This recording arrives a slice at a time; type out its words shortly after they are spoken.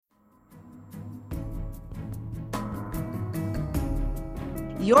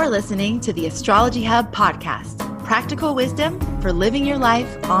You're listening to the Astrology Hub podcast, practical wisdom for living your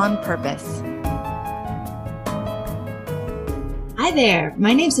life on purpose. Hi there,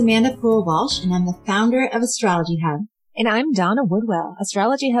 my name's Amanda Poole-Walsh, and I'm the founder of Astrology Hub. And I'm Donna Woodwell,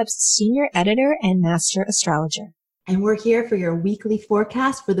 Astrology Hub's senior editor and master astrologer. And we're here for your weekly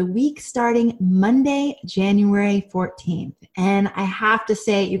forecast for the week starting Monday, January 14th. And I have to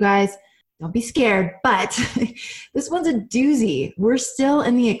say, you guys, don't be scared, but this one's a doozy. We're still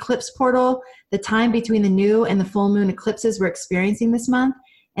in the eclipse portal, the time between the new and the full moon eclipses we're experiencing this month.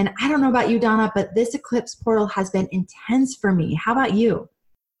 And I don't know about you, Donna, but this eclipse portal has been intense for me. How about you?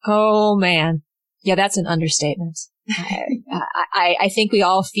 Oh, man. Yeah, that's an understatement. I think we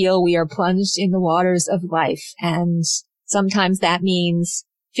all feel we are plunged in the waters of life. And sometimes that means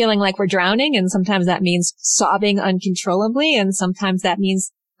feeling like we're drowning. And sometimes that means sobbing uncontrollably. And sometimes that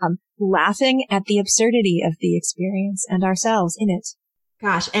means laughing at the absurdity of the experience and ourselves in it.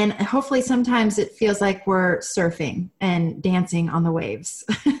 Gosh, and hopefully sometimes it feels like we're surfing and dancing on the waves.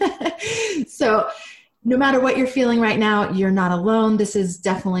 So no matter what you're feeling right now, you're not alone. This is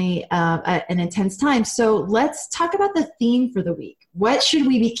definitely an intense time. So let's talk about the theme for the week. What should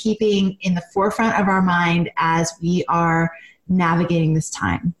we be keeping in the forefront of our mind as we are navigating this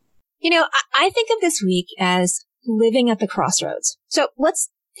time? You know, I think of this week as living at the crossroads. So let's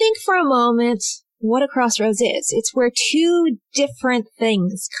think for a moment what a crossroads is. It's where two different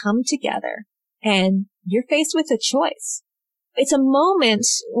things come together and you're faced with a choice. It's a moment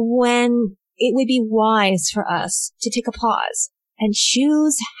when it would be wise for us to take a pause and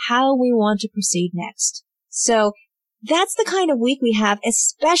choose how we want to proceed next. So that's the kind of week we have,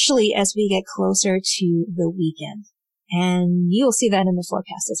 especially as we get closer to the weekend. And you'll see that in the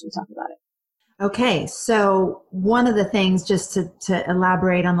forecast as we talk about it. Okay, so one of the things, just to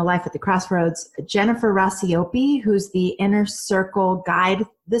elaborate on the Life at the Crossroads, Jennifer Rassiopi, who's the Inner Circle guide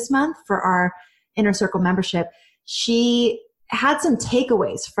this month for our Inner Circle membership, she had some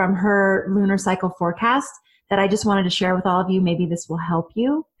takeaways from her lunar cycle forecast that I just wanted to share with all of you. Maybe this will help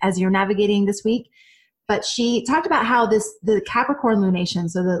you as you're navigating this week. But she talked about how the Capricorn lunation,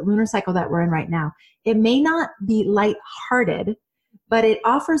 so the lunar cycle that we're in right now, it may not be lighthearted, but it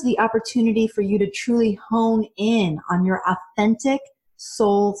offers the opportunity for you to truly hone in on your authentic,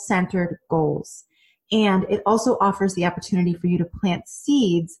 soul-centered goals. And it also offers the opportunity for you to plant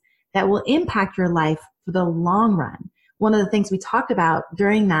seeds that will impact your life for the long run. One of the things we talked about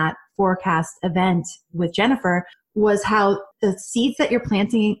during that forecast event with Jennifer was how the seeds that you're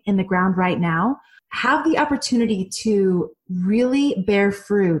planting in the ground right now have the opportunity to really bear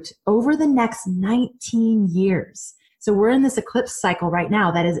fruit over the next 19 years. So we're in this eclipse cycle right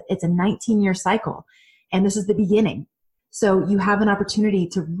now. It's a 19-year cycle, and this is the beginning. So you have an opportunity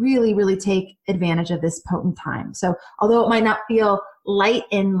to really, really take advantage of this potent time. So although it might not feel light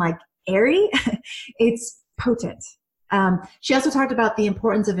and like airy, it's potent. She also talked about the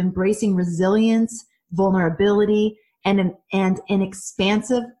importance of embracing resilience, vulnerability, and an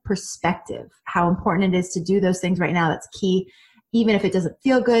expansive perspective. How important it is to do those things right now. That's key. Even if it doesn't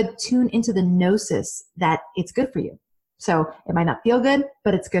feel good, tune into the gnosis that it's good for you. So it might not feel good,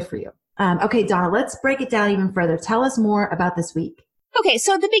 but it's good for you. Okay, Donna, let's break it down even further. Tell us more about this week. Okay,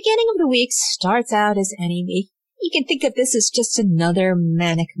 so the beginning of the week starts out as any week. You can think of this as just another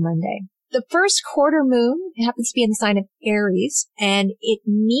manic Monday. The first quarter moon happens to be in the sign of Aries, and it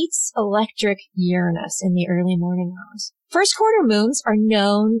meets electric Uranus in the early morning hours. First quarter moons are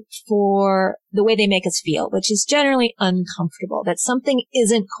known for the way they make us feel, which is generally uncomfortable, that something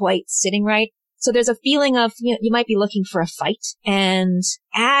isn't quite sitting right. So there's a feeling of, you might be looking for a fight, and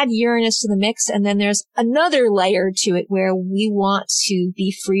add Uranus to the mix. And then there's another layer to it where we want to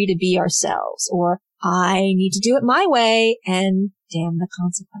be free to be ourselves, or I need to do it my way and damn the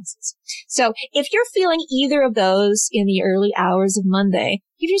consequences. So if you're feeling either of those in the early hours of Monday,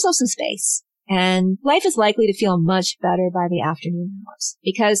 give yourself some space. And life is likely to feel much better by the afternoon hours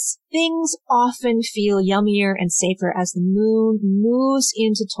because things often feel yummier and safer as the moon moves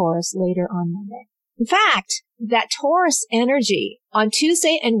into Taurus later on Monday. In fact, that Taurus energy on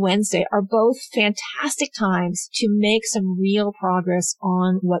Tuesday and Wednesday are both fantastic times to make some real progress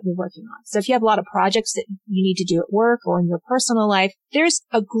on what you're working on. So if you have a lot of projects that you need to do at work or in your personal life, there's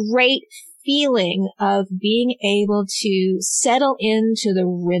a great feeling of being able to settle into the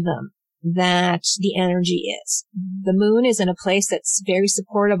rhythm that the energy is. The moon is in a place that's very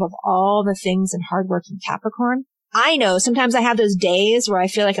supportive of all the things in hardworking Capricorn. I know sometimes I have those days where I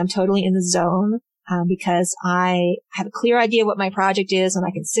feel like I'm totally in the zone because I have a clear idea what my project is, and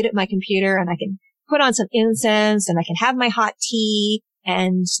I can sit at my computer and I can put on some incense and I can have my hot tea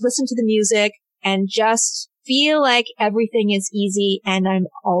and listen to the music and just feel like everything is easy and I'm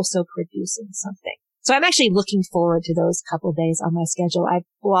also producing something. So I'm actually looking forward to those couple days on my schedule. I've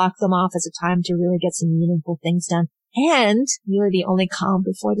blocked them off as a time to really get some meaningful things done and really the only calm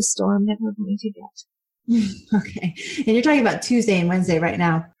before the storm that we're going to get. Okay. And you're talking about Tuesday and Wednesday right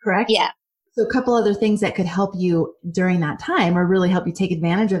now, correct? Yeah. So a couple other things that could help you during that time or really help you take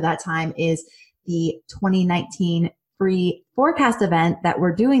advantage of that time is the 2019 free forecast event that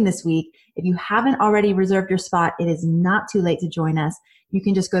we're doing this week. If you haven't already reserved your spot, it is not too late to join us. You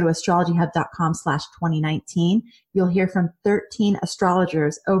can just go to astrologyhub.com/2019. You'll hear from 13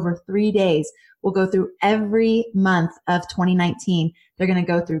 astrologers over 3 days. We'll go through every month of 2019. They're going to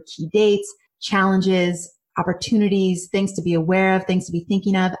go through key dates, challenges, opportunities, things to be aware of, things to be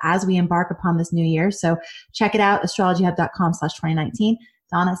thinking of as we embark upon this new year. So check it out, astrologyhub.com/2019.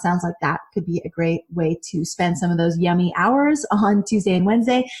 Donna, sounds like that could be a great way to spend some of those yummy hours on Tuesday and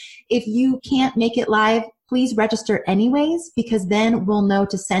Wednesday. If you can't make it live, please register anyways, because then we'll know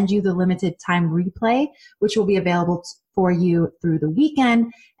to send you the limited time replay, which will be available for you through the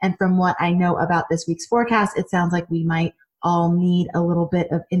weekend. And from what I know about this week's forecast, it sounds like we might all need a little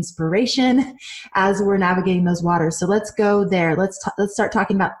bit of inspiration as we're navigating those waters. So let's go there. Let's start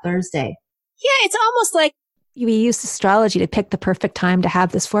talking about Thursday. Yeah, it's almost like we used astrology to pick the perfect time to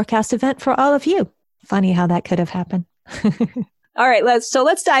have this forecast event for all of you. Funny how that could have happened. All right, let's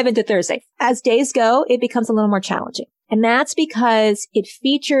dive into Thursday. As days go, it becomes a little more challenging. And that's because it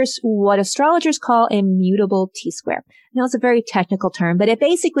features what astrologers call a mutable T-square. Now, it's a very technical term, but it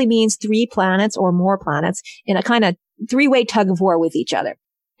basically means 3 planets or more planets in a kind of 3-way tug of war with each other.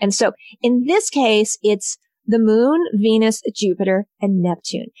 And so in this case, it's the moon, Venus, Jupiter, and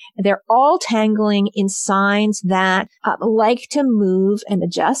Neptune. They're all tangling in signs that like to move and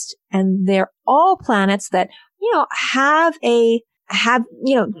adjust. And they're all planets that,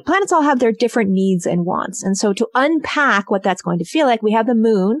 planets all have their different needs and wants. And so to unpack what that's going to feel like, we have the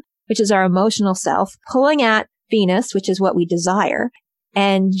moon, which is our emotional self, pulling at Venus, which is what we desire,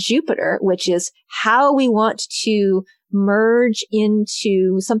 and Jupiter, which is how we want to merge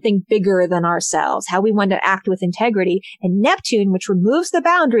into something bigger than ourselves, how we want to act with integrity, and Neptune, which removes the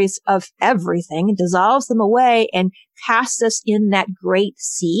boundaries of everything, dissolves them away, and casts us in that great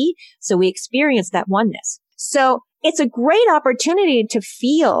sea. So we experience that oneness. So it's a great opportunity to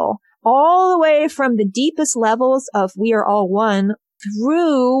feel all the way from the deepest levels of we are all one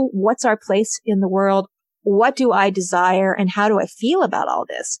through what's our place in the world, what do I desire, and how do I feel about all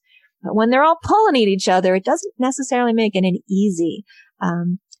this? But when they're all pulling at each other, it doesn't necessarily make it an easy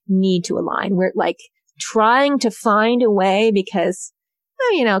need to align. We're like trying to find a way because,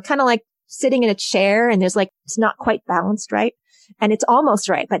 kind of like sitting in a chair and there's like, it's not quite balanced, right? And it's almost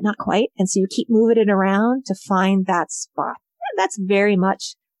right, but not quite. And so you keep moving it around to find that spot. And that's very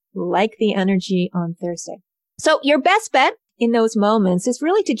much like the energy on Thursday. So your best bet in those moments is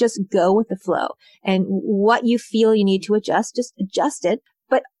really to just go with the flow, and what you feel you need to adjust, just adjust it,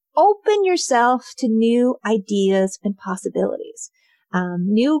 but open yourself to new ideas and possibilities,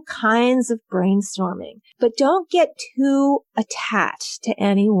 new kinds of brainstorming, but don't get too attached to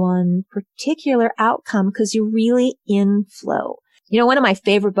any one particular outcome because you're really in flow. One of my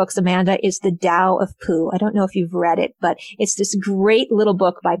favorite books, Amanda, is The Tao of Pooh. I don't know if you've read it, but it's this great little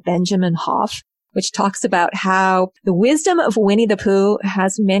book by Benjamin Hoff, which talks about how the wisdom of Winnie the Pooh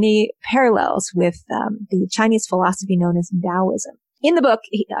has many parallels with the Chinese philosophy known as Taoism. In the book,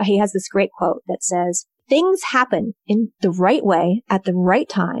 he has this great quote that says, "Things happen in the right way at the right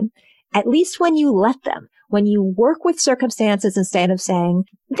time, at least when you let them, when you work with circumstances instead of saying,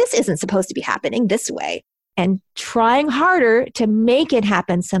 this isn't supposed to be happening this way, and trying harder to make it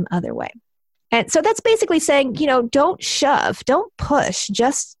happen some other way." And so that's basically saying, don't shove, don't push,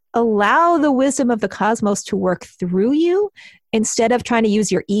 just allow the wisdom of the cosmos to work through you instead of trying to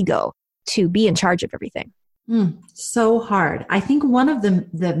use your ego to be in charge of everything. So hard. I think one of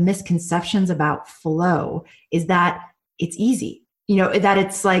the misconceptions about flow is that it's easy, that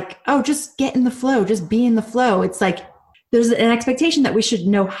it's like, oh, just get in the flow, just be in the flow. It's like, there's an expectation that we should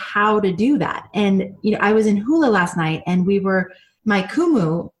know how to do that. And, I was in hula last night and my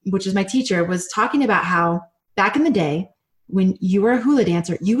kumu, which is my teacher, was talking about how back in the day, when you were a hula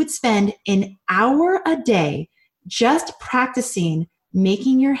dancer, you would spend an hour a day just practicing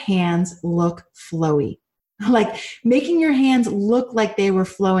making your hands look flowy, like making your hands look like they were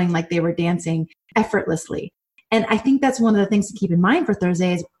flowing, like they were dancing effortlessly. And I think that's one of the things to keep in mind for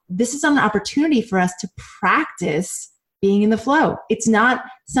Thursday is this is an opportunity for us to practice being in the flow. It's not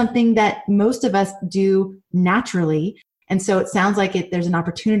something that most of us do naturally. And so it sounds like there's an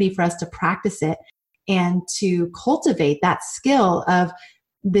opportunity for us to practice it and to cultivate that skill of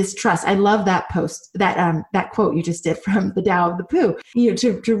this trust. I love that post, that quote you just did from the Tao of the Pooh,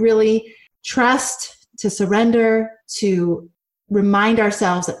 to really trust, to surrender, to remind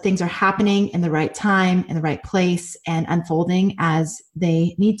ourselves that things are happening in the right time, in the right place, and unfolding as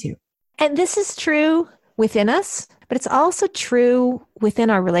they need to. And this is true within us, but it's also true within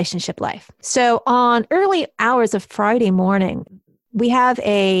our relationship life. So on early hours of Friday morning, we have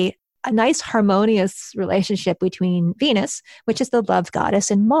a nice harmonious relationship between Venus, which is the love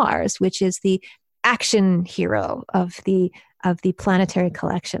goddess, and Mars, which is the action hero of the planetary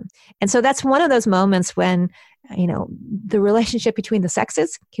collection. And so that's one of those moments when, the relationship between the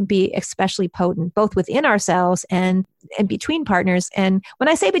sexes can be especially potent, both within ourselves and between partners. And when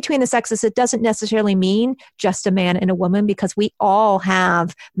I say between the sexes, it doesn't necessarily mean just a man and a woman, because we all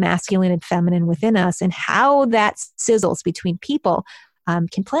have masculine and feminine within us, and how that sizzles between people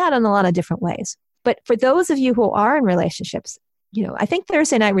can play out in a lot of different ways. But for those of you who are in relationships, I think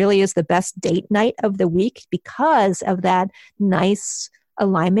Thursday night really is the best date night of the week because of that nice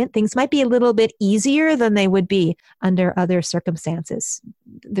alignment. Things might be a little bit easier than they would be under other circumstances.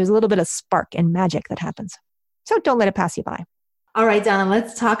 There's a little bit of spark and magic that happens. So don't let it pass you by. All right, Donna,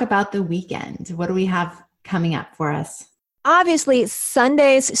 let's talk about the weekend. What do we have coming up for us? Obviously,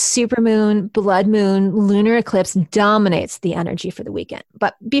 Sunday's supermoon, blood moon, lunar eclipse dominates the energy for the weekend.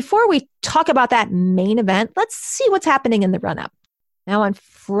 But before we talk about that main event, let's see what's happening in the run-up. Now on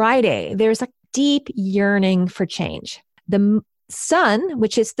Friday, there's a deep yearning for change. The sun,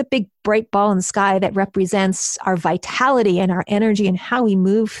 which is the big bright ball in the sky that represents our vitality and our energy and how we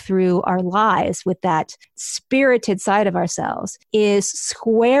move through our lives with that spirited side of ourselves, is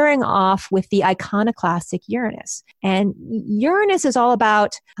squaring off with the iconoclastic Uranus. And Uranus is all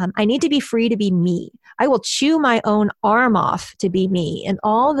about, I need to be free to be me. I will chew my own arm off to be me, and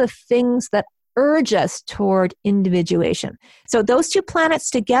all the things that urge us toward individuation. So those two planets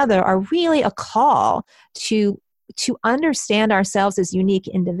together are really a call to understand ourselves as unique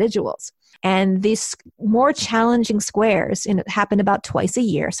individuals. And these more challenging squares, and it happen about twice a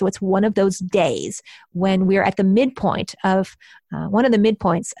year. So it's one of those days when we're at the midpoint of one of the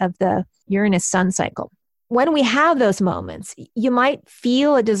midpoints of the Uranus sun cycle. When we have those moments, you might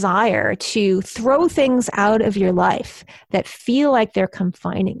feel a desire to throw things out of your life that feel like they're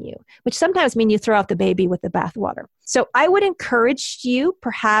confining you, which sometimes mean you throw out the baby with the bathwater. So I would encourage you,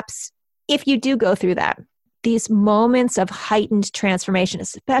 perhaps, if you do go through that, these moments of heightened transformation,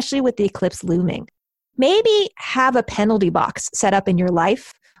 especially with the eclipse looming, maybe have a penalty box set up in your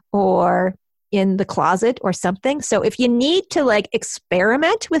life or in the closet or something. So if you need to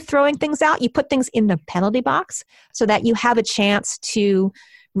experiment with throwing things out, you put things in the penalty box so that you have a chance to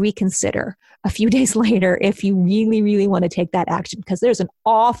reconsider a few days later if you really, really want to take that action, because there's an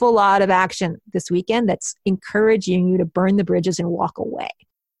awful lot of action this weekend that's encouraging you to burn the bridges and walk away.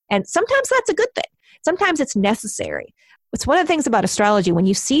 And sometimes that's a good thing. Sometimes it's necessary. It's one of the things about astrology. When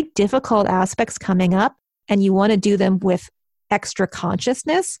you see difficult aspects coming up and you want to do them with extra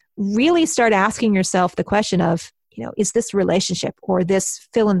consciousness, really start asking yourself the question of, is this relationship or this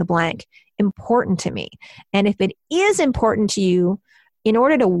fill in the blank important to me? And if it is important to you, in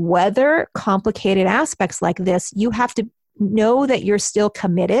order to weather complicated aspects like this, you have to know that you're still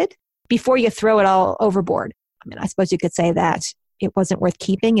committed before you throw it all overboard. I mean, I suppose you could say that it wasn't worth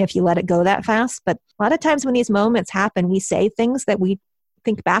keeping if you let it go that fast. But a lot of times when these moments happen, we say things that we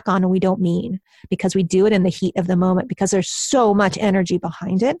think back on and we don't mean, because we do it in the heat of the moment because there's so much energy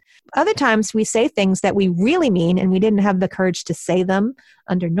behind it. Other times we say things that we really mean and we didn't have the courage to say them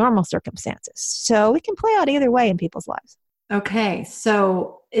under normal circumstances. So it can play out either way in people's lives. Okay.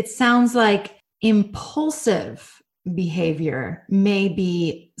 So it sounds like impulsive behavior may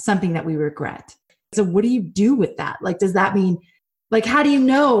be something that we regret. So what do you do with that? Does that mean, how do you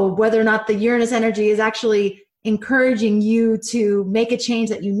know whether or not the Uranus energy is actually encouraging you to make a change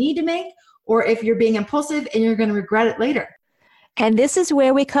that you need to make, or if you're being impulsive and you're going to regret it later? And this is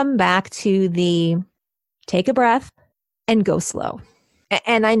where we come back to the take a breath and go slow.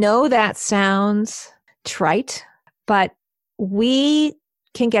 And I know that sounds trite, but we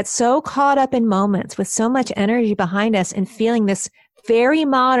can get so caught up in moments with so much energy behind us and feeling this very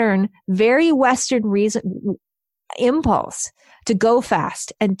modern, very Western impulse to go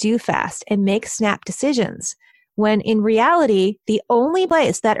fast and do fast and make snap decisions, when in reality, the only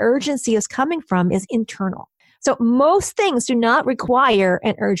place that urgency is coming from is internal. So most things do not require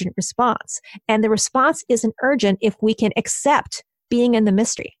an urgent response. And the response isn't urgent if we can accept being in the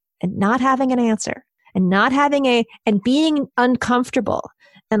mystery and not having an answer and and being uncomfortable.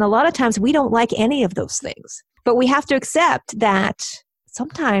 And a lot of times we don't like any of those things, but we have to accept that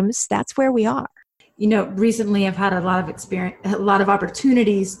sometimes that's where we are. recently I've had a lot of experience, a lot of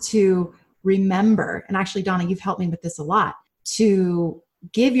opportunities to remember. And actually, Donna, you've helped me with this a lot, to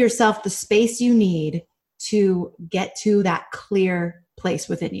give yourself the space you need to get to that clear place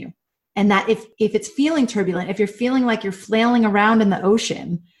within you. And that if it's feeling turbulent, if you're feeling like you're flailing around in the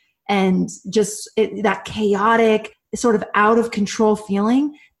ocean and just that chaotic, sort of out of control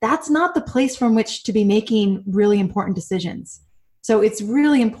feeling, that's not the place from which to be making really important decisions. So it's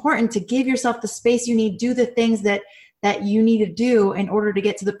really important to give yourself the space you need, do the things that you need to do in order to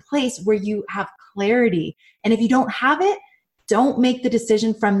get to the place where you have clarity. And if you don't have it, don't make the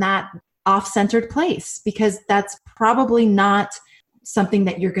decision from that off-centered place, because that's probably not something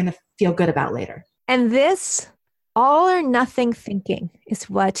that you're going to feel good about later. And this all or nothing thinking is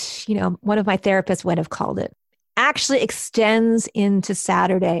what, one of my therapists would have called it, actually extends into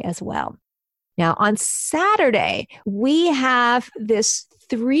Saturday as well. Now, on Saturday, we have this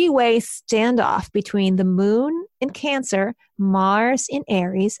three-way standoff between the moon in Cancer, Mars in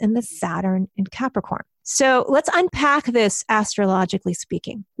Aries, and the Saturn in Capricorn. So let's unpack this astrologically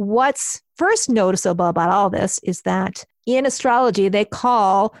speaking. What's first noticeable about all this is that in astrology, they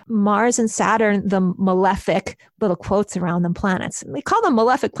call Mars and Saturn the malefic, little quotes around them, planets. And we call them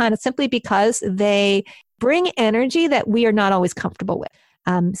malefic planets simply because they bring energy that we are not always comfortable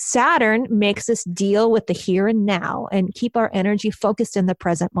with. Saturn makes us deal with the here and now and keep our energy focused in the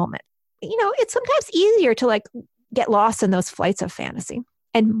present moment. It's sometimes easier to get lost in those flights of fantasy.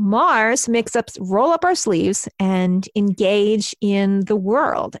 And Mars makes us roll up our sleeves and engage in the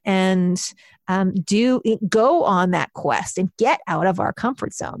world and go on that quest and get out of our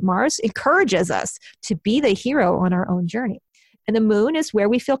comfort zone. Mars encourages us to be the hero on our own journey. And the moon is where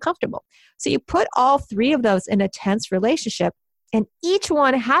we feel comfortable. So you put all three of those in a tense relationship, and each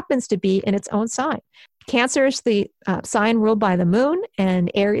one happens to be in its own sign. Cancer is the sign ruled by the moon, and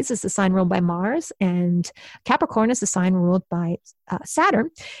Aries is the sign ruled by Mars, and Capricorn is the sign ruled by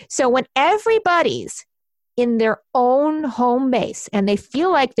Saturn. So when everybody's in their own home base and they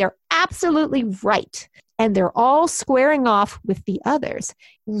feel like they're absolutely right and they're all squaring off with the others,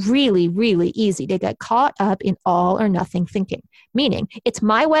 really, really easy to get caught up in all or nothing thinking, meaning it's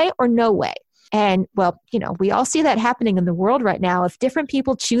my way or no way. And we all see that happening in the world right now of different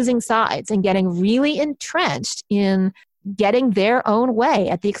people choosing sides and getting really entrenched in getting their own way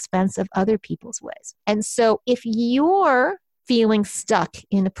at the expense of other people's ways. And so if you're feeling stuck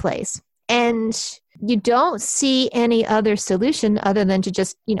in a place and you don't see any other solution other than to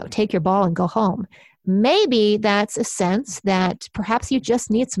just, take your ball and go home, maybe that's a sense that perhaps you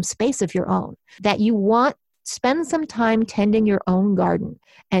just need some space of your own, that you want spend some time tending your own garden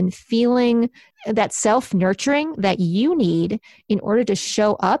and feeling that self-nurturing that you need in order to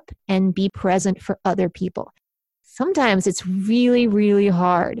show up and be present for other people. Sometimes it's really, really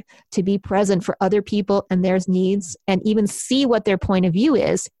hard to be present for other people and their needs and even see what their point of view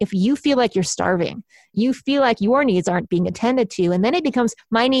is if you feel like you're starving. You feel like your needs aren't being attended to, and then it becomes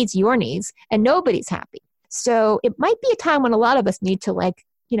my needs, your needs, and nobody's happy. So it might be a time when a lot of us need to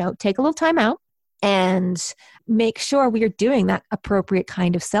take a little time out and make sure we are doing that appropriate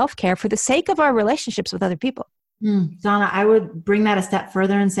kind of self-care for the sake of our relationships with other people. Donna, I would bring that a step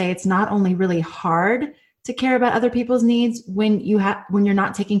further and say it's not only really hard to care about other people's needs when you're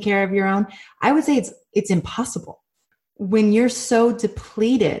not taking care of your own. I would say it's impossible. When you're so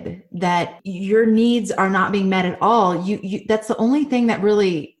depleted that your needs are not being met at all, you that's the only thing that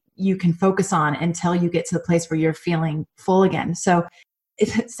really you can focus on until you get to the place where you're feeling full again. So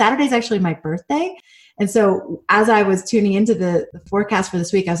Saturday's actually my birthday. And so as I was tuning into the forecast for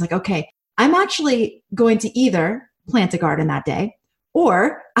this week, I was like, okay, I'm actually going to either plant a garden that day,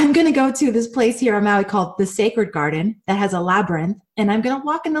 or I'm going to go to this place here on Maui called the Sacred Garden that has a labyrinth, and I'm going to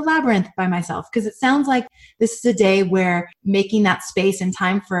walk in the labyrinth by myself, because it sounds like this is a day where making that space and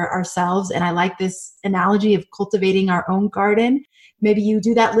time for ourselves. And I like this analogy of cultivating our own garden. Maybe you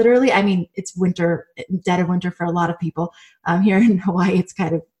do that literally. I mean, it's winter, dead of winter for a lot of people. Here in Hawaii, it's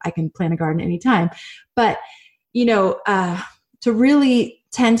I can plant a garden anytime. But, to really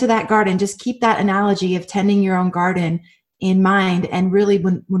tend to that garden, just keep that analogy of tending your own garden in mind. And really,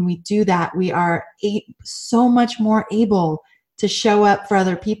 when we do that, we are so much more able to show up for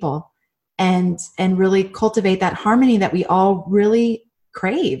other people and really cultivate that harmony that we all really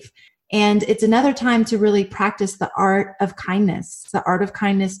crave. And it's another time to really practice the art of kindness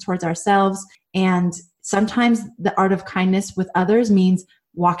towards ourselves. And sometimes the art of kindness with others means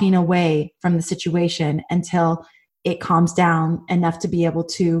walking away from the situation until it calms down enough to be able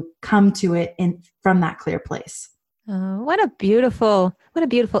to come to it from that clear place. What a beautiful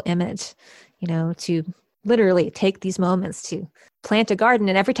image, to literally take these moments to plant a garden.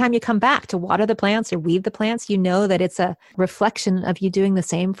 And every time you come back to water the plants or weed the plants, you know that it's a reflection of you doing the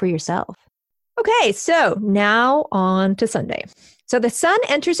same for yourself. Okay, so now on to Sunday. So the sun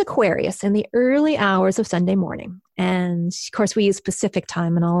enters Aquarius in the early hours of Sunday morning. And of course, we use Pacific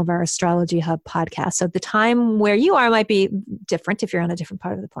time in all of our Astrology Hub podcasts. So the time where you are might be different if you're on a different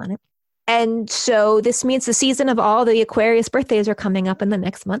part of the planet. And so this means the season of all the Aquarius birthdays are coming up in the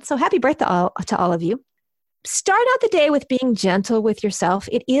next month. So happy birthday to all of you. Start out the day with being gentle with yourself.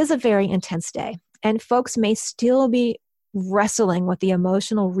 It is a very intense day, and folks may still be wrestling with the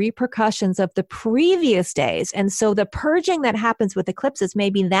emotional repercussions of the previous days. And so the purging that happens with eclipses may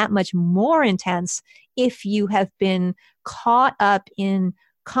be that much more intense if you have been caught up in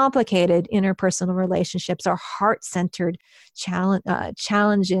complicated interpersonal relationships or heart-centered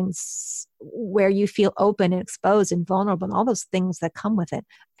challenges where you feel open and exposed and vulnerable and all those things that come with it.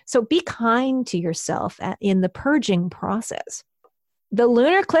 So be kind to yourself in the purging process. The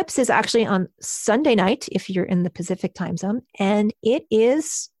lunar eclipse is actually on Sunday night if you're in the Pacific time zone. And it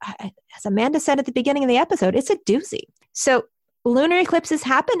is, as Amanda said at the beginning of the episode, it's a doozy. So lunar eclipses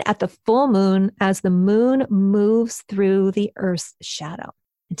happen at the full moon as the moon moves through the Earth's shadow.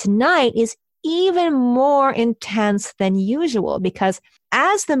 And tonight is even more intense than usual because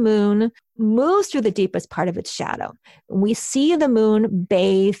as the moon moves through the deepest part of its shadow, we see the moon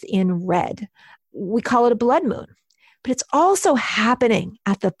bathed in red. We call it a blood moon. But it's also happening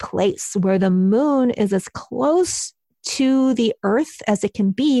at the place where the moon is as close to the Earth as it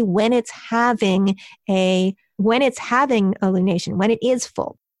can be when it's having a lunation, when it is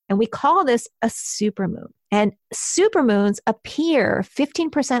full. And we call this a supermoon. And supermoons appear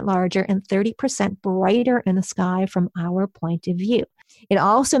 15% larger and 30% brighter in the sky from our point of view. It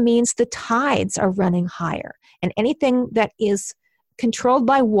also means the tides are running higher, and anything that is controlled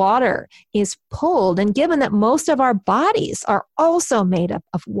by water is pulled. And given that most of our bodies are also made up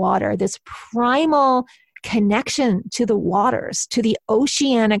of water, this primal connection to the waters, to the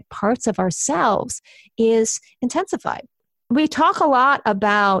oceanic parts of ourselves, is intensified. We talk a lot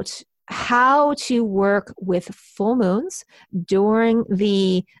about how to work with full moons during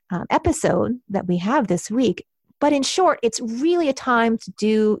the episode that we have this week. But in short, it's really a time to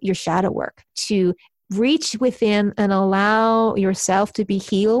do your shadow work, to reach within and allow yourself to be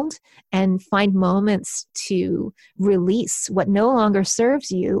healed and find moments to release what no longer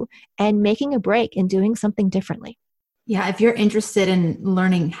serves you and making a break and doing something differently. Yeah, if you're interested in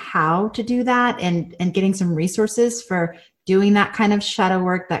learning how to do that and getting some resources for doing that kind of shadow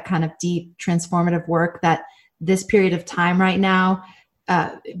work, that kind of deep transformative work that this period of time right now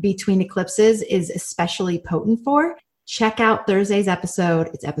between eclipses is especially potent for, check out Thursday's episode.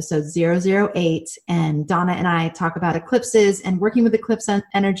 It's episode 008. And Donna and I talk about eclipses and working with eclipse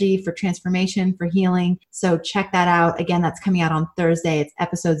energy for transformation, for healing. So check that out. Again, that's coming out on Thursday. It's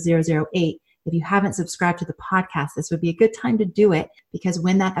episode 008. If you haven't subscribed to the podcast, this would be a good time to do it because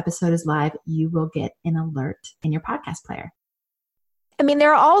when that episode is live, you will get an alert in your podcast player. I mean,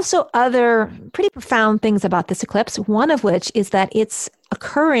 there are also other pretty profound things about this eclipse, one of which is that it's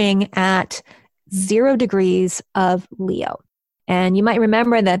occurring at 0 degrees of Leo. And you might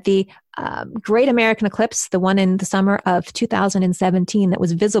remember that the Great American Eclipse, the one in the summer of 2017 that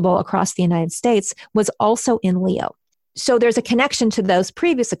was visible across the United States, was also in Leo. So there's a connection to those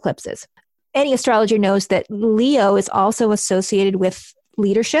previous eclipses. Any astrologer knows that Leo is also associated with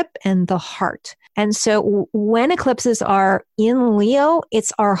leadership and the heart. And so when eclipses are in Leo,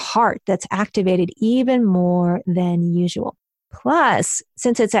 it's our heart that's activated even more than usual. Plus,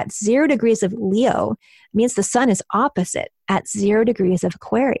 since it's at 0 degrees of Leo, it means the sun is opposite at 0 degrees of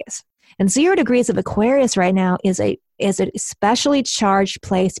Aquarius. And 0 degrees of Aquarius right now is an especially charged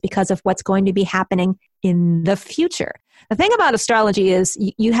place because of what's going to be happening in the future. The thing about astrology is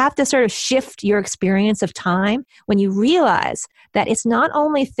you have to sort of shift your experience of time when you realize that it's not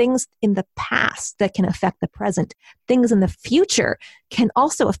only things in the past that can affect the present, things in the future can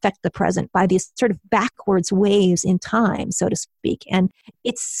also affect the present by these sort of backwards waves in time, so to speak. And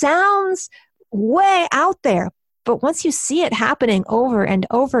it sounds way out there, but once you see it happening over and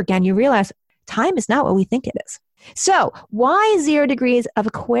over again, you realize time is not what we think it is. So why 0 degrees of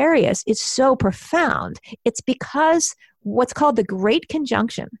Aquarius is so profound? It's because what's called the Great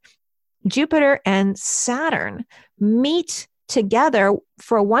Conjunction, Jupiter and Saturn meet together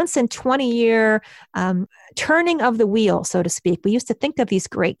for a once in 20-year turning of the wheel, so to speak. We used to think of these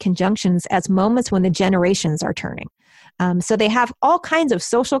great conjunctions as moments when the generations are turning. So they have all kinds of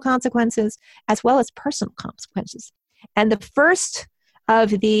social consequences as well as personal consequences. And the first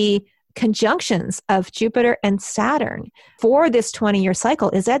of the conjunctions of Jupiter and Saturn for this 20-year cycle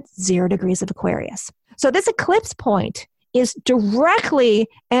is at 0 degrees of Aquarius. So this eclipse point is directly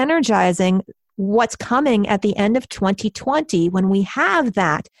energizing what's coming at the end of 2020 when we have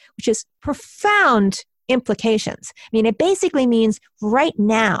that, which is profound implications. I mean, it basically means right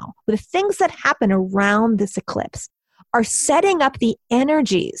now, the things that happen around this eclipse are setting up the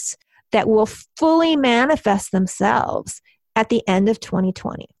energies that will fully manifest themselves at the end of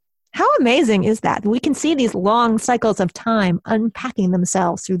 2020. How amazing is that? We can see these long cycles of time unpacking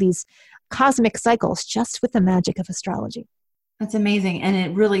themselves through these cosmic cycles just with the magic of astrology. That's amazing. And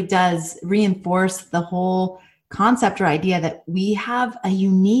it really does reinforce the whole concept or idea that we have a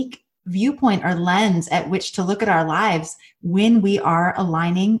unique viewpoint or lens at which to look at our lives when we are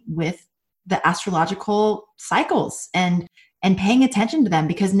aligning with the astrological cycles and paying attention to them,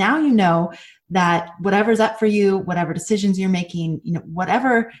 because now you know that whatever's up for you, whatever decisions you're making,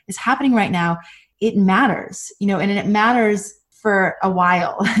 whatever is happening right now, it matters, and it matters for a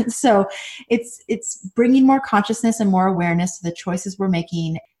while. So it's bringing more consciousness and more awareness to the choices we're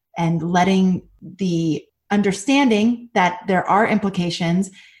making and letting the understanding that there are implications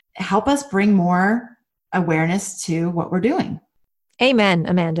help us bring more awareness to what we're doing. Amen,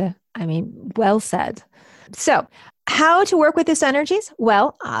 Amanda. I mean, well said. So how to work with these energies?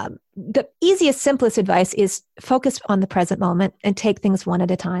 Well, the easiest, simplest advice is focus on the present moment and take things one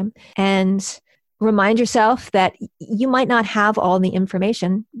at a time. And remind yourself that you might not have all the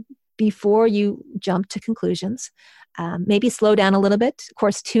information before you jump to conclusions. Maybe slow down a little bit. Of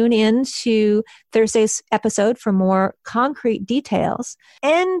course, tune in to Thursday's episode for more concrete details.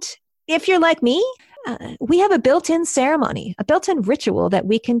 And if you're like me, we have a built-in ceremony, a built-in ritual that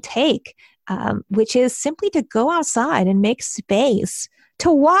we can take, which is simply to go outside and make space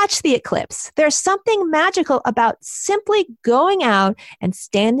to watch the eclipse. There's something magical about simply going out and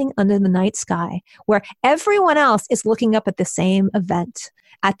standing under the night sky where everyone else is looking up at the same event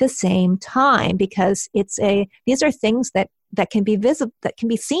at the same time, because these are things that can be visible, that can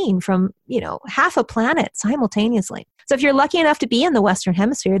be seen from, half a planet simultaneously. So if you're lucky enough to be in the Western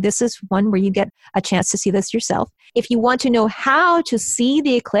Hemisphere, this is one where you get a chance to see this yourself. If you want to know how to see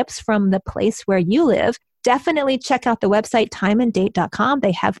the eclipse from the place where you live, definitely check out the website timeanddate.com.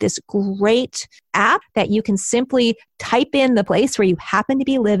 They have this great app that you can simply type in the place where you happen to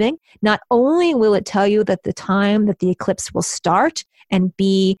be living. Not only will it tell you that the time that the eclipse will start and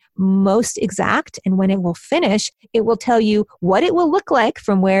be most exact, and when it will finish, it will tell you what it will look like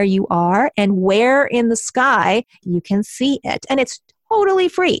from where you are and where in the sky you can see it. And it's totally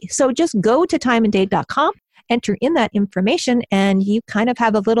free. So just go to timeanddate.com, enter in that information, and you kind of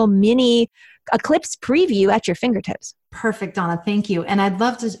have a little mini eclipse preview at your fingertips. Perfect, Donna. Thank you. And I'd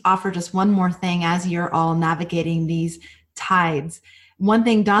love to offer just one more thing as you're all navigating these tides. One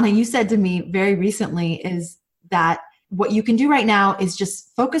thing, Donna, you said to me very recently is that what you can do right now is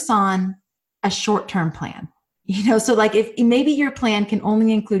just focus on a short-term plan. So like if maybe your plan can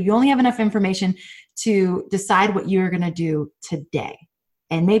only include, you only have enough information to decide what you're going to do today.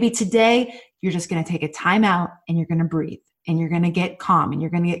 And maybe today you're just going to take a time out and you're going to breathe and you're going to get calm and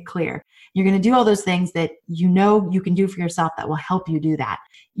you're going to get clear. You're going to do all those things that you can do for yourself that will help you do that.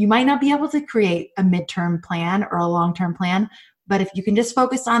 You might not be able to create a midterm plan or a long-term plan, but if you can just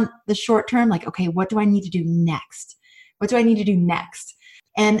focus on the short term, like, okay, what do I need to do next? What do I need to do next?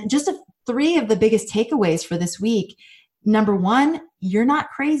 And just 3 of the biggest takeaways for this week. Number 1, you're not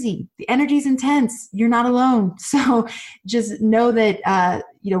crazy. The energy is intense. You're not alone. So just know that,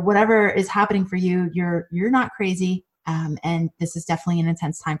 whatever is happening for you, you're not crazy. And this is definitely an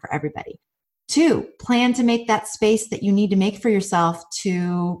intense time for everybody. 2, plan to make that space that you need to make for yourself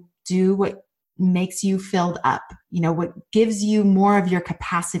to do what makes you filled up, what gives you more of your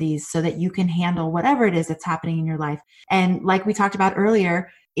capacities so that you can handle whatever it is that's happening in your life. And like we talked about earlier,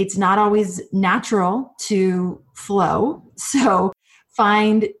 it's not always natural to flow. So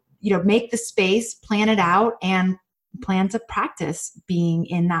make the space, plan it out, and plan to practice being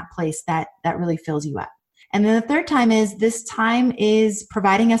in that place that really fills you up. And then the third time is this time is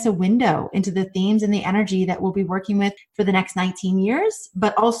providing us a window into the themes and the energy that we'll be working with for the next 19 years,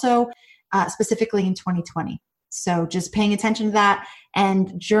 but also specifically in 2020. So just paying attention to that and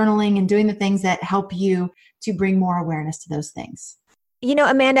journaling and doing the things that help you to bring more awareness to those things.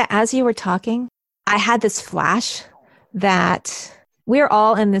 Amanda, as you were talking, I had this flash that we're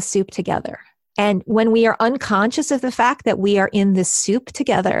all in this soup together. And when we are unconscious of the fact that we are in this soup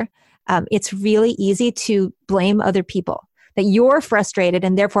together, it's really easy to blame other people, that you're frustrated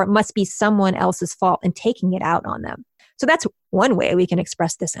and therefore it must be someone else's fault and taking it out on them. So that's one way we can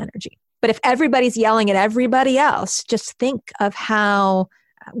express this energy. But if everybody's yelling at everybody else, just think of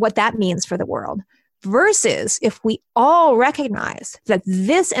what that means for the world. Versus if we all recognize that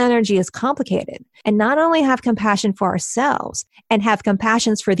this energy is complicated and not only have compassion for ourselves and have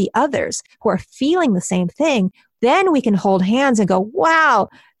compassion for the others who are feeling the same thing, then we can hold hands and go, wow,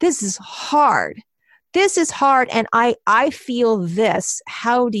 this is hard. This is hard. And I feel this.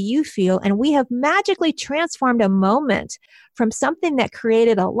 How do you feel? And we have magically transformed a moment from something that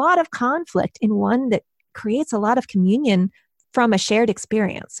created a lot of conflict in one that creates a lot of communion from a shared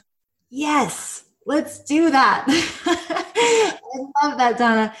experience. Yes. Let's do that. I love that,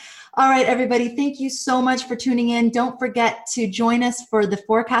 Donna. All right, everybody. Thank you so much for tuning in. Don't forget to join us for the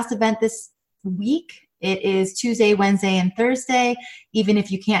forecast event this week. It is Tuesday, Wednesday, and Thursday. Even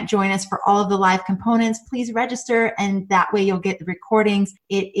if you can't join us for all of the live components, please register, and that way you'll get the recordings.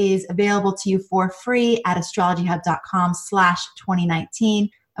 It is available to you for free at astrologyhub.com/2019.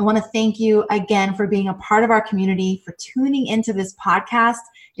 I want to thank you again for being a part of our community, for tuning into this podcast.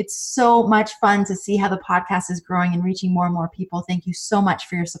 It's so much fun to see how the podcast is growing and reaching more and more people. Thank you so much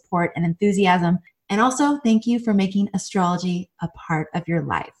for your support and enthusiasm. And also, thank you for making astrology a part of your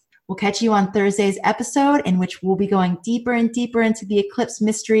life. We'll catch you on Thursday's episode, in which we'll be going deeper and deeper into the eclipse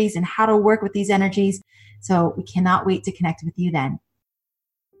mysteries and how to work with these energies. So we cannot wait to connect with you then.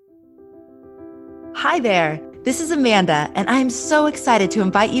 Hi there. This is Amanda, and I'm so excited to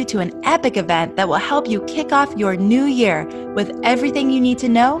invite you to an epic event that will help you kick off your new year with everything you need to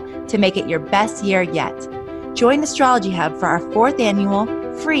know to make it your best year yet. Join Astrology Hub for our 4th annual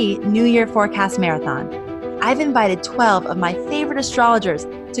free New Year Forecast Marathon. I've invited 12 of my favorite astrologers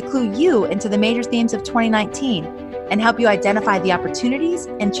to clue you into the major themes of 2019 and help you identify the opportunities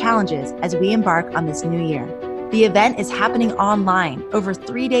and challenges as we embark on this new year. The event is happening online over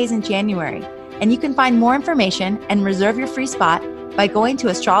 3 days in January, and you can find more information and reserve your free spot by going to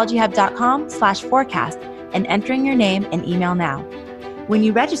astrologyhub.com/forecast and entering your name and email now. When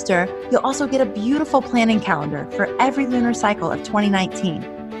you register, you'll also get a beautiful planning calendar for every lunar cycle of 2019.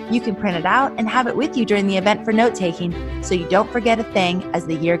 You can print it out and have it with you during the event for note-taking so you don't forget a thing as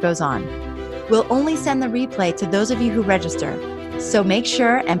the year goes on. We'll only send the replay to those of you who register, so make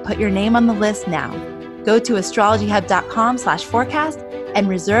sure and put your name on the list now. Go to astrologyhub.com/forecast and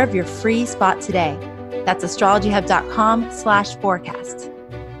reserve your free spot today. That's astrologyhub.com/forecast.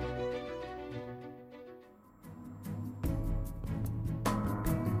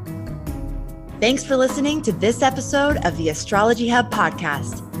 Thanks for listening to this episode of the Astrology Hub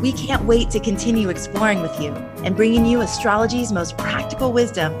podcast. We can't wait to continue exploring with you and bringing you astrology's most practical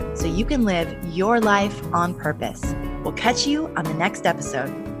wisdom so you can live your life on purpose. We'll catch you on the next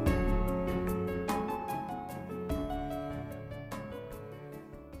episode.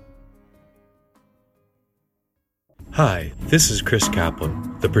 Hi, this is Chris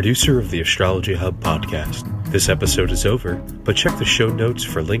Kaplan, the producer of the Astrology Hub podcast. This episode is over, but check the show notes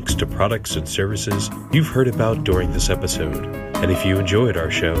for links to products and services you've heard about during this episode. And if you enjoyed our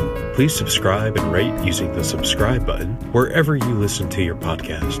show, please subscribe and rate using the subscribe button wherever you listen to your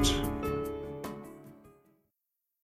podcasts.